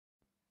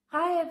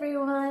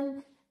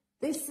everyone.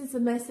 This is a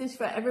message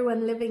for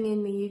everyone living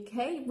in the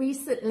UK.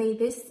 Recently,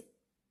 this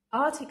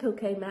article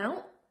came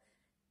out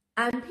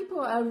and people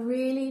are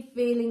really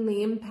feeling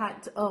the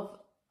impact of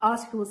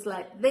articles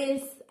like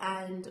this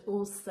and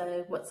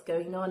also what's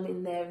going on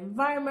in their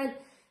environment.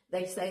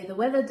 They say the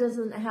weather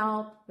doesn't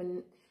help,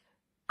 and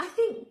I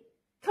think,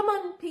 come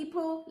on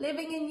people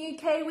living in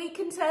UK, we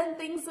can turn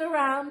things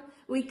around.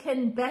 We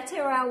can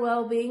better our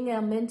well-being,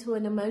 our mental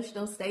and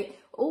emotional state.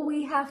 All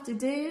we have to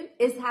do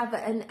is have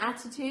an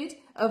attitude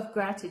of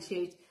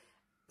gratitude.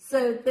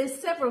 So there's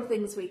several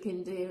things we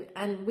can do,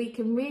 and we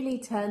can really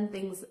turn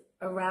things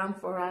around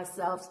for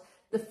ourselves.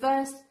 The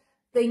first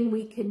thing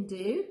we can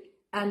do,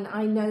 and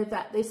I know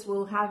that this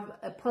will have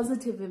a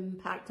positive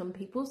impact on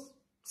people,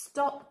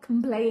 stop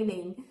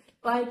complaining.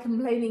 By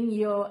complaining,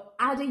 you're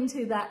adding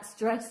to that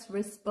stress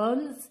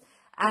response.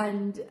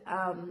 And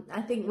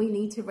I think we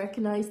need to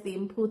recognize the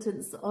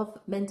importance of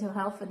mental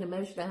health and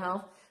emotional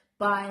health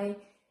by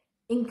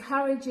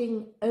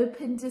encouraging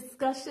open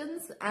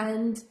discussions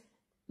and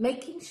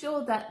making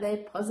sure that they're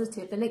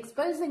positive and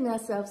exposing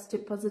ourselves to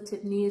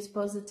positive news,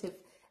 positive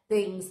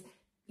things.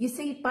 You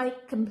see, by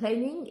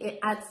complaining, it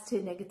adds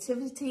to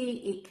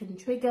negativity. It can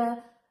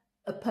trigger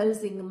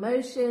opposing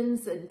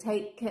emotions and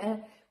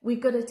we've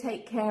got to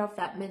take care of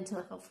that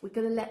mental health. We've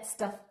got to let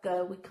stuff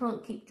go. We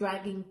can't keep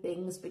dragging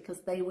things because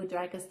they will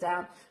drag us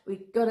down.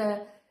 We've got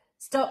to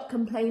stop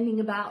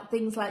complaining about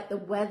things like the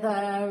weather.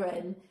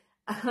 And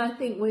I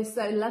think we're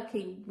so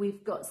lucky.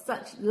 We've got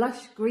such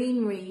lush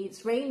greenery.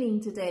 It's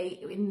raining today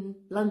in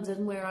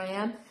London where I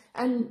am.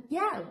 And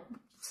yeah,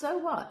 so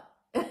what?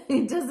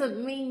 It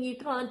doesn't mean you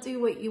can't do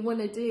what you want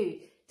to do.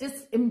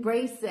 Just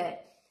embrace it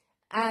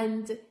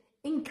and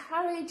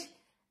encourage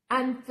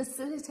and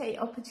facilitate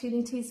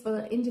opportunities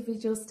for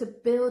individuals to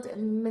build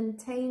and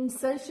maintain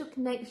social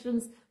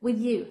connections with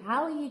you.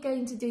 How are you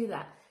going to do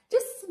that?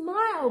 Just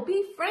smile,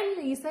 be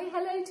friendly, say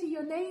hello to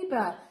your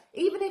neighbour.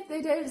 Even if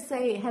they don't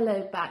say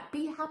hello back,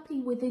 be happy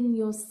within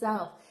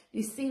yourself.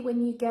 You see,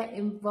 when you get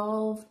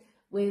involved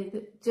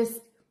with just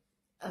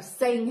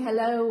saying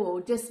hello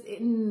or just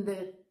in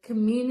the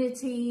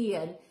community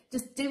and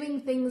just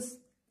doing things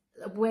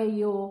where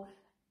you're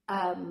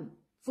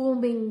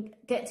forming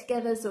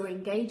get-togethers or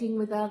engaging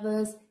with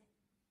others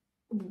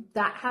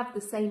that have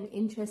the same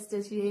interest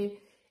as you,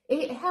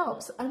 it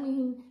helps. I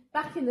mean,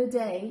 back in the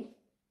day,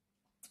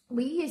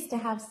 we used to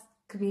have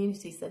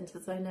community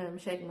centres. I know I'm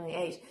showing my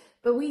age,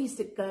 but we used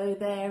to go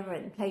there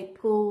and play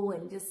pool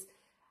and just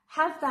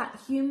have that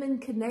human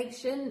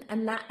connection,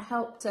 and that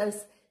helped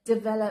us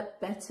develop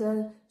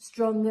better,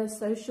 stronger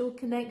social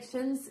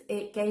connections.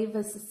 It gave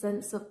us a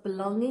sense of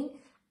belonging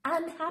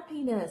and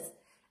happiness.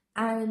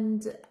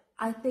 And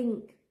I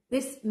think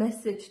this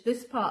message,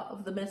 this part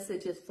of the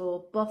message is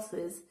for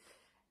bosses.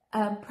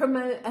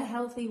 Promote a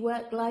healthy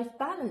work-life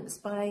balance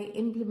by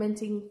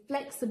implementing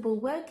flexible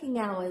working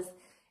hours.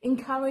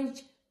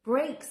 Encourage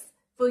breaks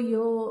for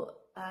your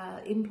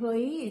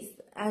employees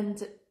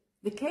and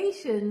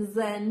vacations,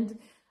 and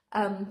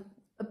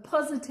a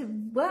positive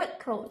work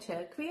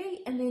culture.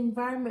 Create an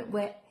environment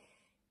where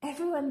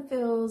everyone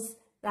feels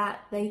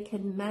that they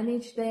can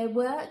manage their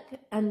work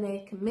and their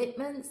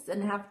commitments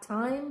and have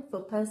time for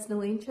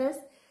personal interest.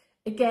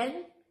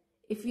 Again,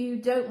 if you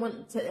don't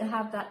want to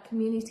have that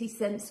community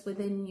sense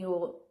within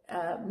your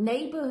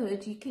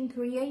neighborhood, you can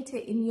create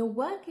it in your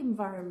work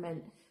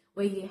environment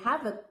where you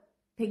have a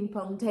ping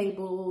pong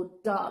table,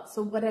 darts,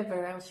 or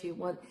whatever else you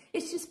want.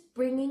 It's just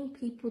bringing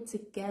people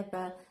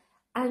together,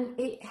 and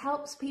it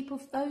helps people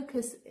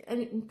focus,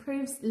 and it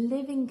improves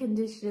living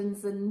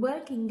conditions and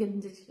working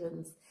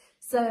conditions.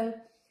 So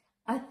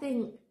I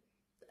think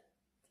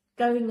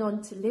going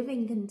on to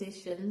living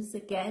conditions,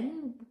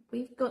 again,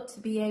 we've got to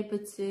be able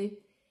to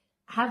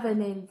have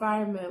an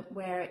environment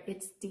where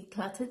it's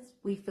decluttered,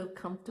 we feel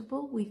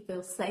comfortable, we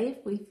feel safe,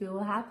 we feel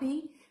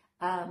happy.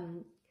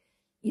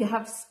 You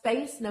have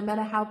space, no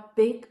matter how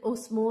big or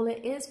small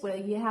it is, where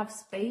you have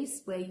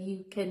space where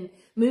you can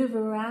move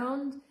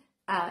around,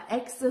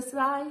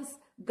 exercise,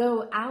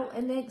 go out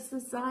and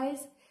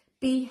exercise,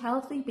 be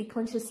healthy, be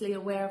consciously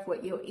aware of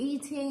what you're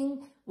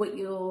eating, what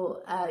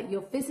your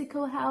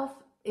physical health.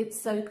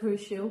 It's so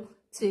crucial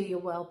to your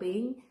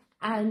well-being,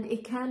 and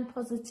it can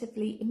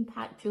positively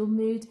impact your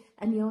mood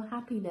and your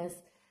happiness.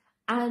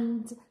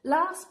 And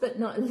last but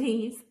not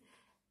least,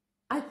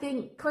 I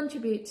think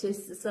contribute to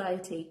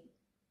society.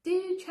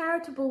 Do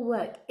charitable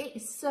work.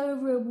 It's so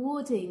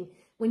rewarding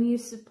when you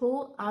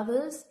support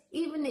others,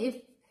 even if,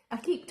 I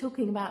keep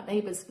talking about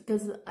neighbours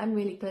because I'm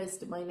really close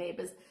to my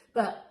neighbours,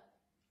 but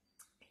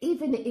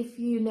even if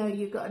you know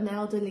you've got an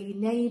elderly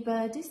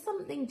neighbour, do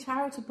something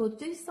charitable,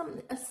 do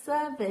something, a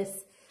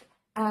service.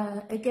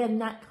 Again,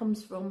 that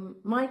comes from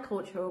my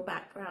cultural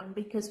background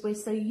because we're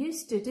so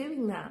used to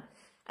doing that.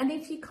 And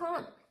if you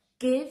can't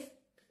give,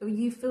 or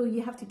you feel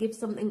you have to give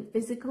something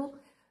physical,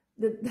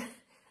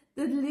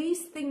 the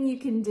least thing you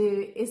can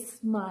do is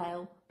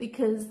smile,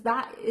 because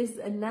that is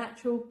a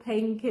natural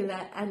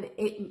painkiller, and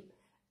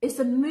it's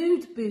a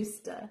mood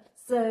booster.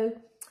 So,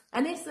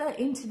 and it's an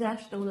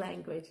international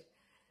language.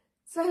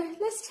 So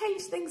let's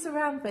change things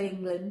around for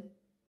England.